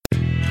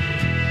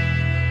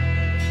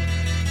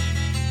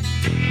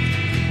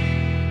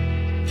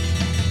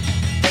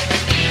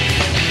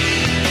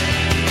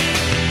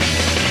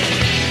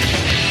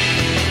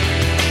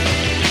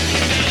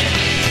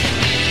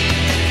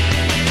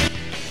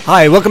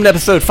Hi, welcome to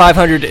episode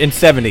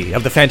 570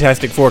 of the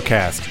Fantastic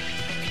Forecast.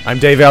 I'm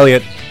Dave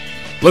Elliott,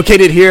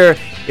 located here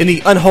in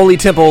the unholy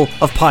temple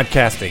of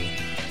podcasting.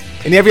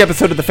 In every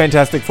episode of the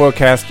Fantastic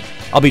Forecast,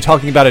 I'll be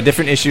talking about a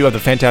different issue of the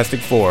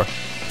Fantastic Four,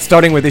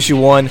 starting with issue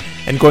 1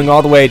 and going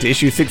all the way to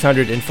issue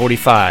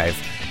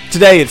 645.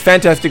 Today it's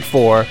Fantastic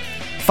Four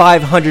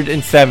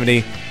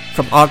 570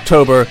 from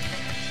October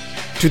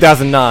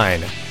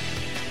 2009.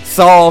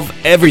 Solve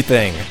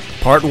Everything,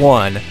 Part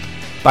 1,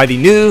 by the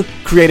new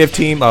creative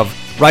team of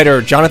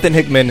writer Jonathan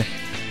Hickman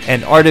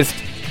and artist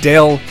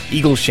Dale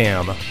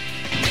Eaglesham.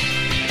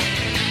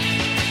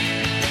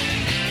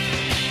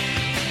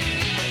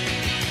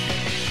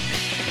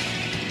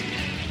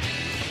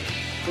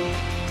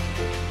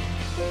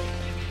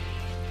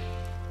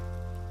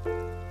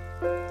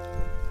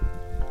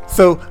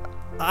 So,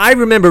 I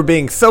remember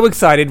being so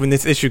excited when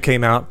this issue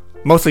came out,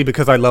 mostly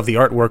because I love the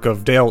artwork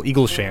of Dale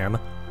Eaglesham.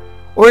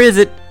 Or is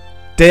it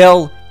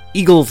Dale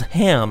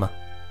Eaglesham?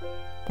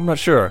 I'm not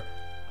sure.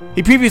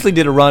 He previously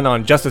did a run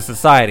on Justice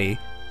Society,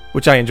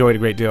 which I enjoyed a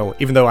great deal,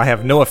 even though I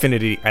have no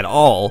affinity at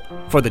all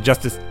for the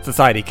Justice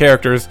Society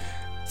characters,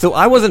 so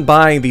I wasn't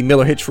buying the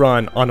Miller Hitch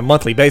run on a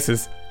monthly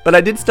basis, but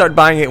I did start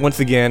buying it once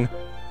again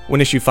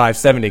when issue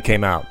 570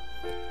 came out.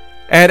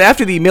 And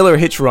after the Miller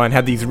Hitch run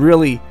had these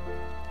really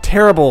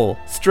terrible,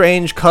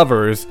 strange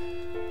covers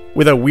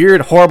with a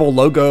weird, horrible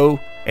logo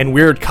and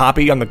weird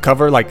copy on the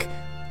cover, like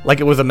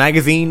it was a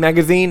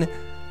magazine,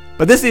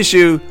 but this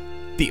issue,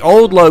 the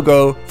old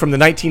logo from the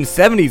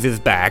 1970s is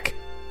back,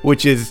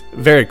 which is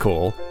very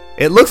cool.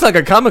 It looks like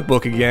a comic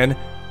book again,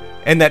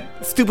 and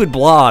that stupid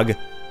blog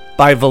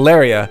by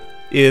Valeria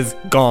is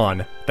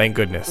gone, thank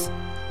goodness.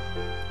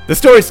 The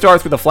story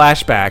starts with a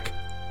flashback,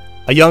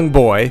 a young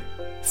boy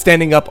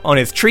standing up on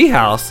his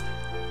treehouse,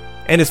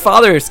 and his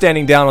father is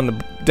standing down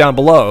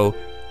below.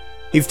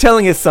 He's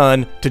telling his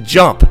son to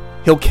jump,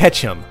 he'll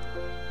catch him.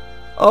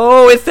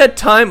 Oh, it's that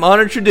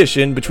time-honored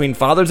tradition between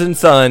fathers and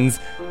sons.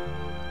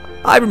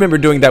 I remember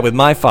doing that with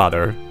my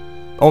father,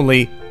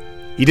 only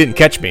he didn't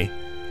catch me.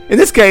 In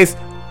this case,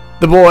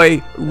 the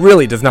boy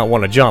really does not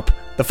want to jump.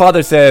 The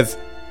father says,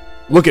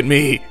 "Look at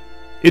me.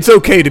 It's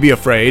okay to be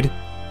afraid.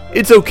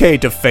 It's okay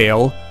to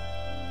fail.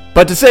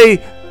 But to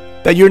say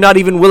that you're not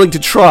even willing to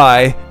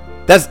try,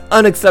 that's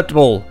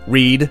unacceptable,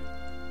 Reed."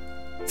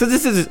 So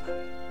this is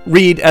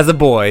Reed as a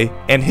boy,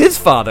 and his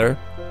father,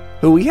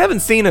 who we haven't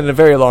seen in a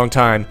very long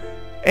time,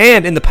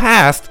 and in the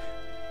past,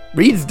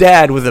 Reed's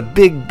dad was a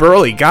big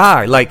burly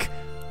guy,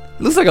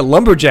 he looks like a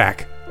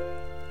lumberjack.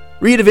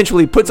 Reed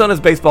eventually puts on his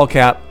baseball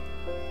cap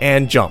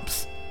and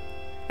jumps.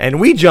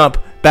 And we jump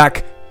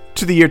back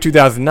to the year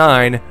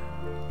 2009,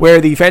 where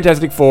the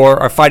Fantastic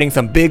Four are fighting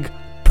some big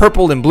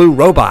purple and blue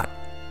robot.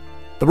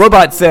 The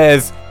robot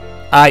says,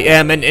 "I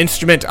am an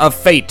instrument of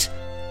fate.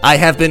 I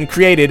have been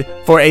created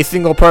for a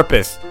single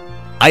purpose.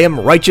 I am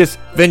righteous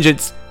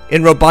vengeance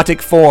in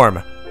robotic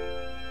form."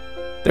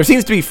 There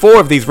seems to be 4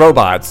 of these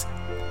robots.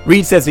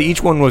 Reed says that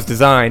each one was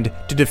designed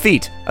to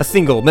defeat a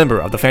single member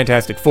of the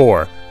Fantastic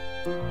Four.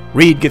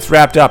 Reed gets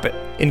wrapped up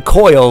in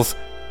coils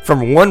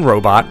from one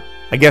robot,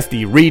 I guess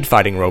the Reed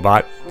fighting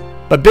robot,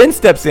 but Ben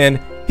steps in,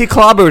 he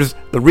clobbers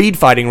the Reed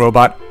fighting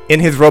robot in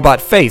his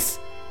robot face.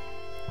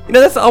 You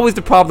know, that's always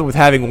the problem with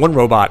having one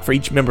robot for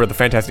each member of the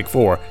Fantastic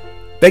Four.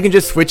 They can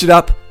just switch it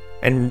up,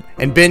 and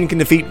Ben can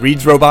defeat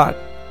Reed's robot,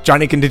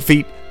 Johnny can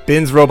defeat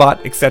Ben's robot,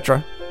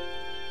 etc.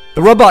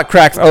 The robot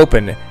cracks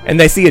open, and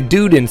they see a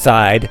dude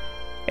inside,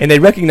 and they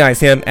recognize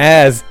him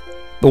as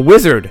the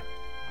Wizard.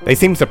 They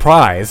seem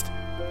surprised.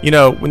 You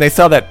know, when they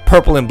saw that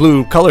purple and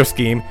blue color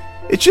scheme,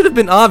 it should have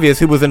been obvious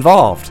who was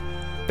involved.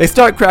 They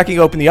start cracking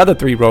open the other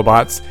 3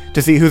 robots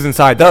to see who's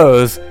inside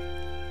those,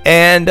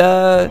 and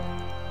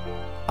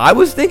I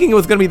was thinking it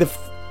was going to be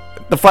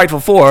the Frightful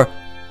Four,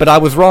 but I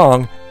was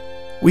wrong.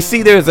 We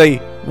see there's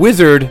a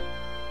wizard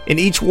in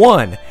each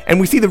one, and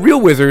we see the real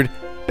wizard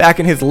back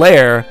in his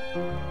lair,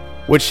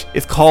 which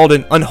is called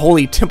an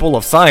unholy temple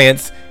of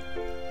science.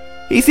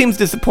 He seems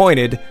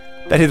disappointed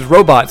that his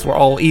robots were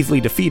all easily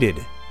defeated.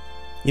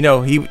 You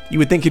know, you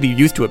would think he'd be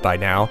used to it by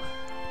now.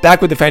 Back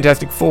with the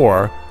Fantastic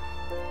Four,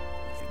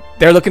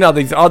 they're looking at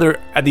these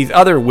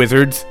other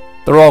wizards.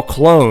 They're all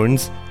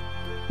clones.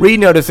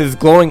 Reed notices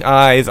glowing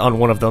eyes on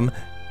one of them.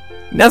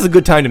 Now's a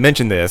good time to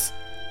mention this,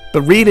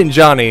 but Reed and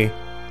Johnny,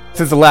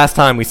 since the last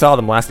time we saw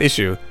them last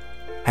issue,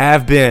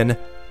 have been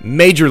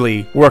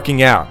majorly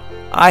working out.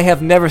 I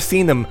have never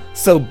seen them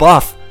so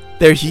buff.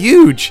 They're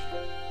huge.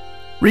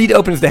 Reed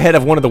opens the head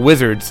of one of the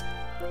wizards,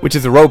 which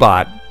is a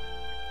robot,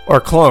 or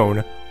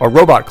clone, or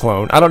robot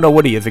clone. I don't know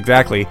what he is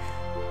exactly.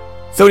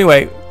 So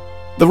anyway,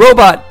 the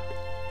robot...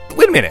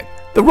 Wait a minute.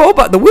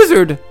 The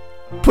wizard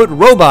put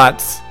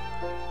robots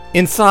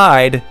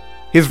inside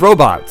his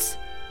robots.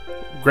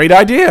 Great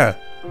idea.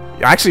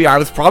 Actually, it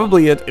was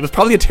probably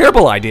a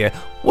terrible idea.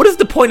 What is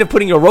the point of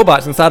putting your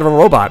robots inside of a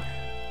robot?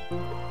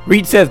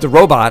 Reed says the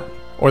robot,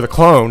 or the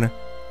clone,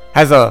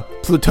 has a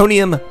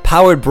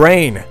plutonium-powered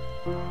brain.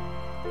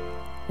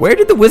 Where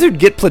did the wizard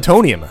get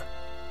plutonium?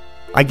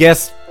 I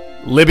guess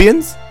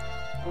Libyans?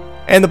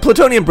 and the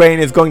plutonium brain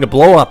is going to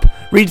blow up.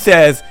 Reed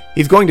says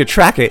he's going to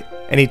track it,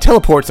 and he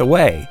teleports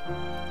away.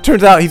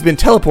 Turns out he's been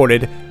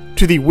teleported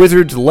to the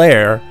wizard's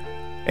lair,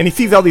 and he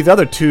sees all these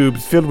other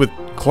tubes filled with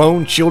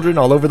clone children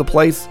all over the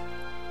place.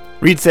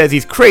 Reed says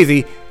he's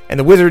crazy, and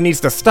the wizard needs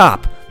to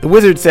stop. The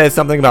wizard says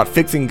something about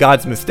fixing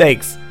God's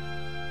mistakes.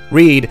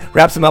 Reed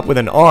wraps him up with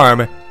an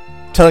arm,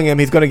 telling him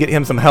he's going to get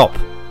him some help.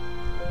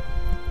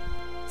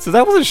 So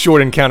that was a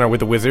short encounter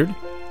with the wizard.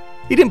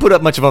 He didn't put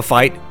up much of a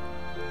fight.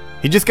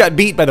 He just got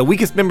beat by the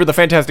weakest member of the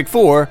Fantastic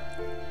Four,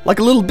 like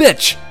a little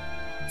bitch.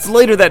 So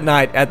later that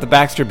night at the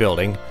Baxter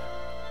Building,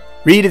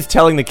 Reed is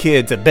telling the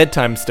kids a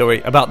bedtime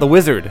story about the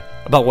wizard,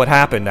 about what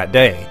happened that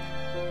day.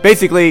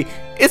 Basically,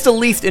 it's the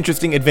least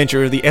interesting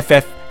adventure the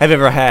FF have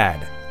ever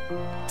had.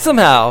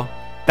 Somehow,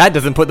 that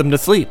doesn't put them to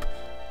sleep.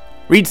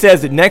 Reed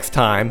says that next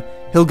time,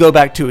 he'll go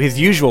back to his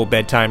usual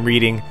bedtime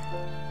reading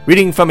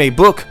from a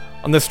book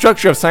on the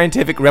structure of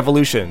scientific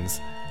revolutions.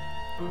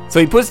 So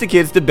he puts the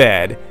kids to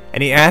bed,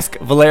 and he asks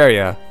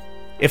Valeria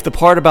if the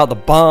part about the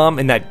bomb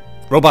in that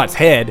robot's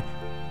head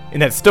in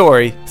that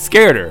story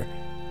scared her.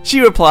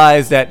 She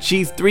replies that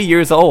she's 3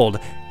 years old,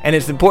 and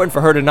it's important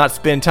for her to not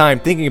spend time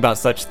thinking about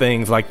such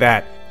things like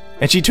that.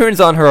 And she turns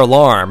on her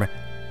alarm,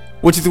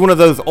 which is one of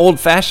those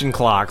old-fashioned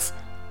clocks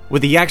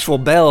with the actual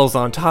bells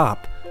on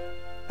top.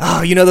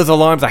 Oh, you know those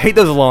alarms? I hate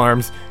those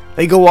alarms.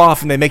 They go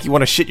off and they make you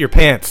want to shit your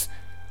pants.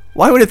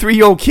 Why would a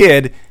 3-year-old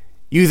kid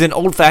use an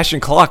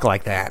old-fashioned clock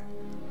like that?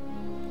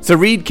 So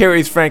Reed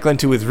carries Franklin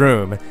to his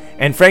room,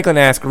 and Franklin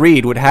asks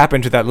Reed what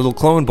happened to that little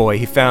clone boy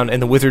he found in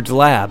the wizard's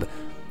lab.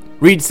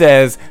 Reed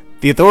says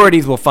the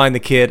authorities will find the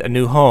kid a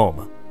new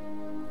home.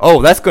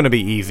 Oh, that's going to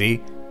be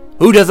easy.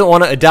 Who doesn't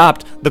want to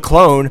adopt the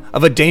clone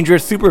of a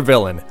dangerous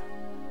supervillain?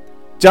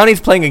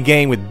 Johnny's playing a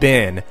game with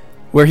Ben,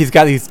 where he's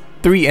got these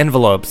 3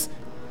 envelopes,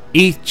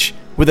 each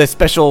with a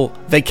special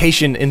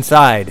vacation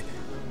inside.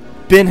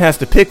 Ben has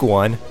to pick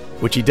one,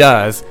 which he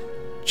does.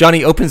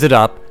 Johnny opens it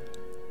up,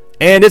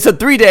 and it's a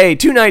 3-day,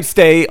 2-night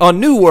stay on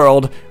New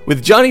World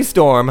with Johnny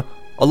Storm,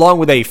 along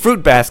with a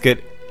fruit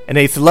basket and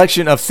a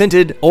selection of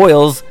scented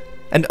oils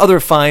and other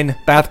fine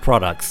bath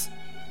products.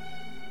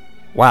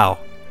 Wow.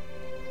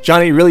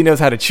 Johnny really knows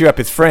how to cheer up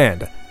his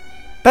friend.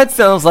 That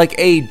sounds like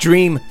a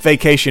dream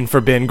vacation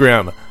for Ben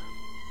Grimm.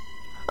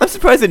 I'm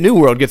surprised that New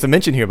World gets a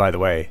mention here, by the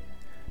way.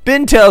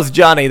 Ben tells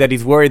Johnny that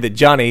he's worried that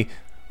Johnny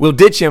will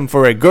ditch him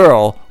for a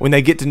girl when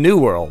they get to New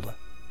World.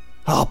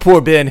 Oh,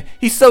 poor Ben.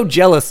 He's so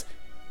jealous.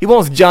 He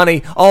wants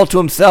Johnny all to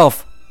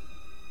himself.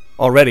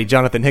 Already,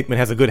 Jonathan Hickman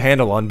has a good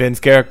handle on Ben's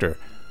character.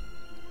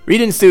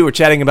 Reed and Sue are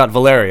chatting about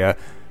Valeria.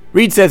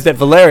 Reed says that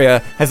Valeria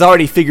has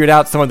already figured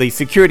out some of the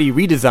security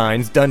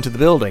redesigns done to the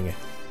building.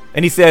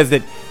 And he says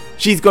that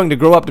she's going to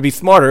grow up to be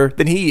smarter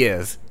than he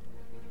is.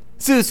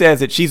 Sue says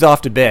that she's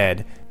off to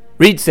bed.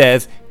 Reed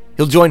says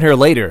he'll join her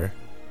later.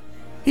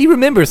 He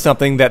remembers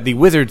something that the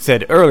wizard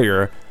said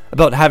earlier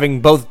about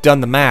having both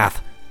done the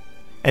math,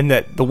 and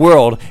that the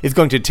world is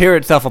going to tear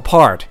itself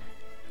apart,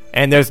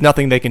 and there's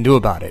nothing they can do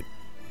about it.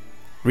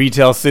 Reed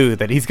tells Sue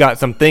that he's got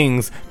some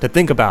things to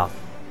think about.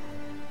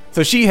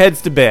 So she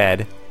heads to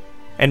bed,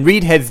 and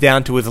Reed heads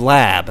down to his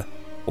lab,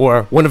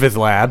 or one of his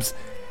labs,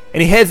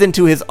 and he heads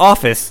into his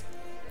office,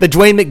 the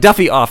Dwayne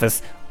McDuffie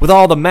office, with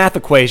all the math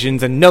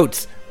equations and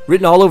notes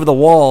written all over the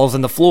walls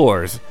and the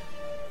floors.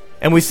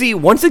 And we see,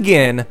 once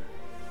again,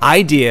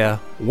 Idea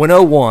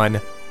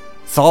 101,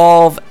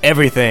 solve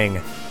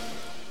everything.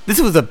 This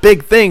was a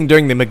big thing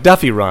during the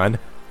McDuffie run.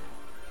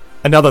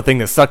 Another thing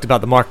that sucked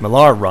about the Mark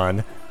Millar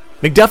run,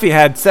 McDuffie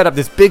had set up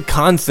this big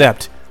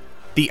concept,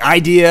 the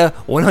Idea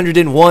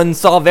 101,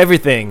 solve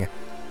everything.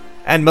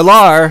 And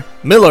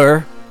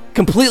Miller,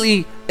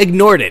 completely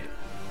ignored it.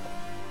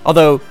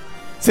 Although,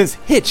 since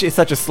Hitch is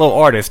such a slow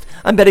artist,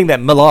 I'm betting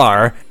that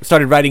Millar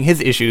started writing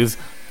his issues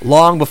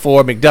long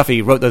before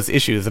McDuffie wrote those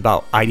issues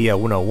about Idea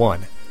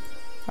 101.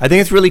 I think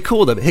it's really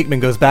cool that Hickman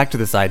goes back to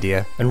this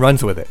idea and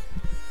runs with it.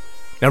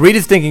 Now Reed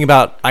is thinking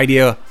about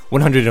Idea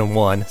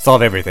 101,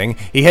 solve everything.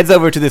 He heads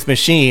over to this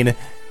machine,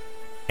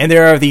 and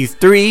there are these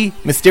 3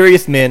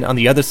 mysterious men on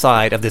the other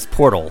side of this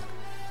portal.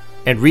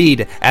 And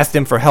Reed asks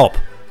them for help.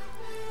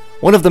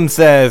 One of them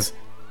says,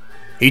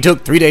 "He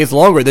took 3 days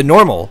longer than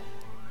normal."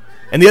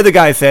 And the other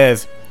guy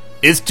says,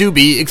 "It's to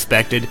be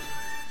expected.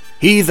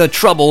 He's a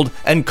troubled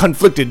and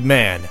conflicted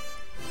man."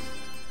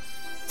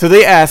 So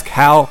they ask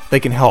how they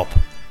can help.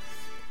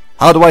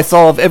 "How do I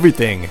solve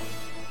everything?"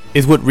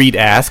 is what Reed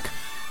asks.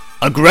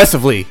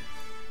 "Aggressively,"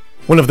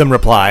 one of them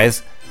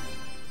replies.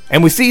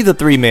 And we see the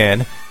 3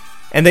 men,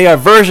 and they are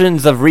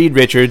versions of Reed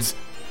Richards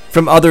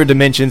from other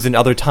dimensions and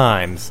other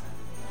times.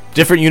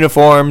 Different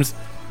uniforms.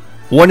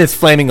 One is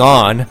flaming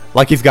on,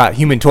 like he's got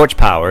Human Torch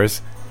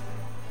powers.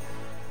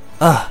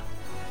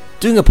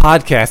 Doing a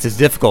podcast is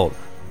difficult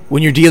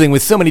when you're dealing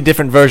with so many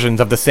different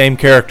versions of the same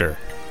character.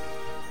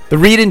 The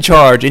Reed in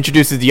charge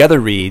introduces the other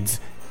Reeds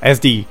as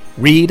the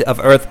Reed of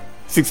Earth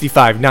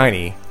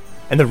 6590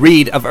 and the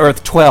Reed of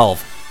Earth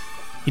 12.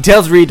 He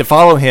tells Reed to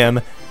follow him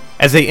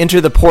as they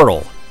enter the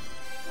portal,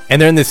 and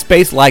they're in this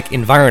space-like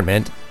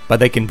environment, but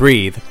they can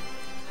breathe,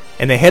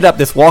 and they head up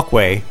this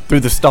walkway through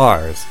the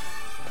stars.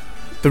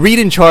 The read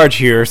in charge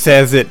here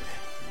says that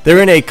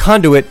they're in a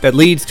conduit that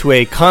leads to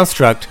a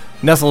construct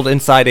nestled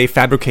inside a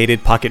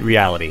fabricated pocket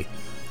reality.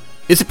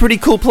 It's a pretty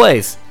cool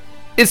place.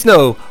 It's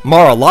no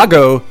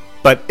Mar-a-Lago,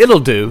 but it'll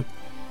do.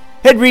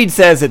 Head Reed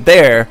says that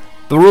there,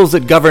 the rules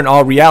that govern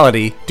all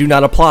reality do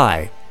not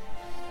apply.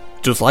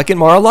 Just like in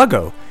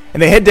Mar-a-Lago.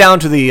 And they head down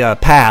to the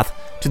path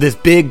to this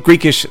big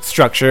Greekish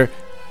structure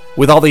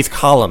with all these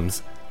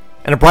columns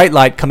and a bright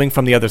light coming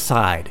from the other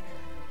side.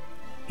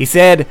 He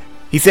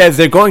says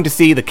they're going to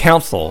see the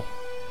council.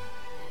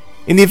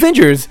 In the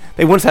Avengers,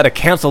 they once had a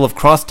council of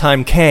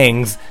cross-time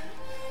Kangs.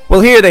 Well,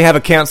 here they have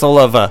a council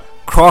of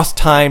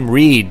cross-time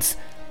Reeds.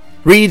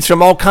 Reeds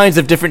from all kinds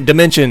of different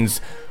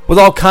dimensions, with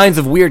all kinds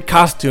of weird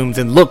costumes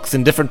and looks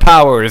and different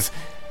powers.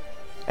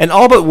 And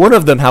all but one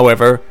of them,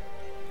 however,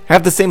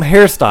 have the same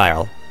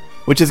hairstyle,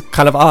 which is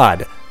kind of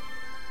odd.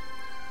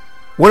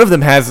 One of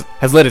them has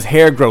let his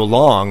hair grow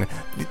long.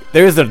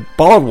 There is a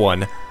bald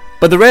one,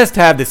 but the rest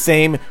have the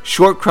same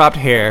short-cropped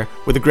hair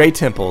with the gray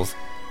temples,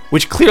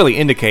 which clearly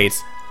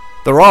indicates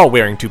they're all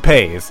wearing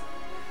toupees.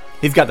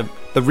 He's got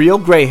the real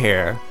gray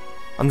hair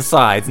on the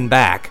sides and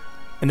back,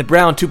 and the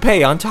brown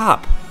toupee on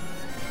top.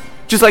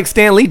 Just like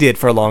Stan Lee did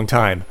for a long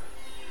time.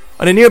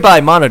 On a nearby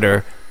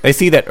monitor, they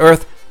see that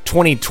Earth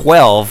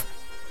 2012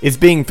 is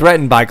being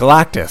threatened by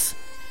Galactus.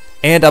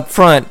 And up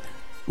front,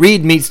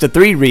 Reed meets the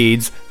three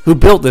Reeds who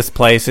built this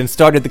place and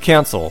started the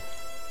council.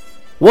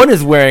 One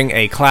is wearing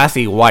a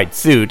classy white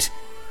suit,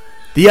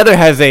 the other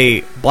has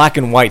a black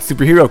and white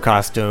superhero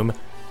costume,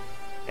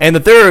 and the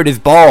third is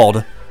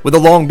bald with a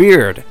long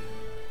beard.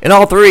 And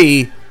all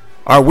three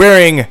are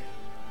wearing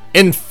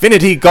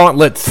Infinity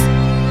Gauntlets.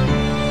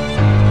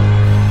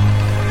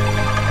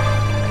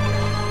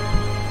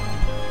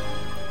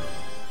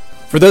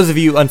 For those of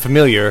you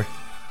unfamiliar,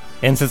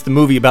 and since the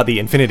movie about the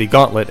Infinity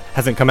Gauntlet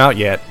hasn't come out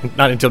yet,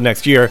 not until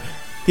next year,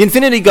 the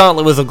Infinity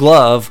Gauntlet was a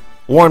glove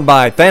worn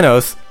by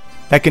Thanos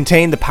that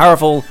contained the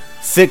powerful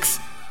 6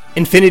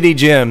 Infinity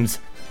Gems.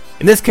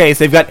 In this case,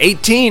 they've got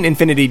 18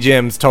 Infinity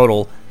Gems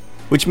total,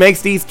 which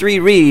makes these three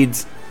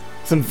Reeds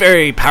some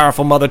very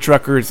powerful mother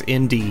truckers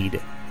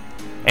indeed.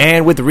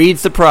 And with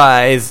Reed's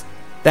surprise,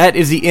 that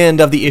is the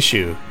end of the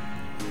issue.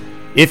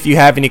 If you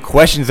have any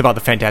questions about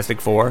the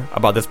Fantastic Four,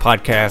 about this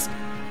podcast,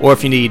 or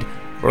if you need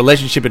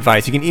relationship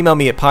advice, you can email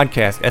me at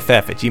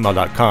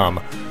podcastff@gmail.com.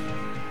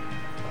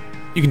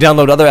 You can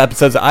download other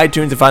episodes of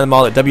iTunes and find them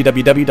all at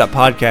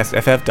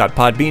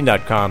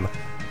www.podcastff.podbean.com.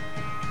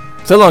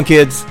 So long,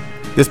 kids.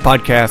 This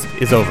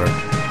podcast is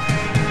over.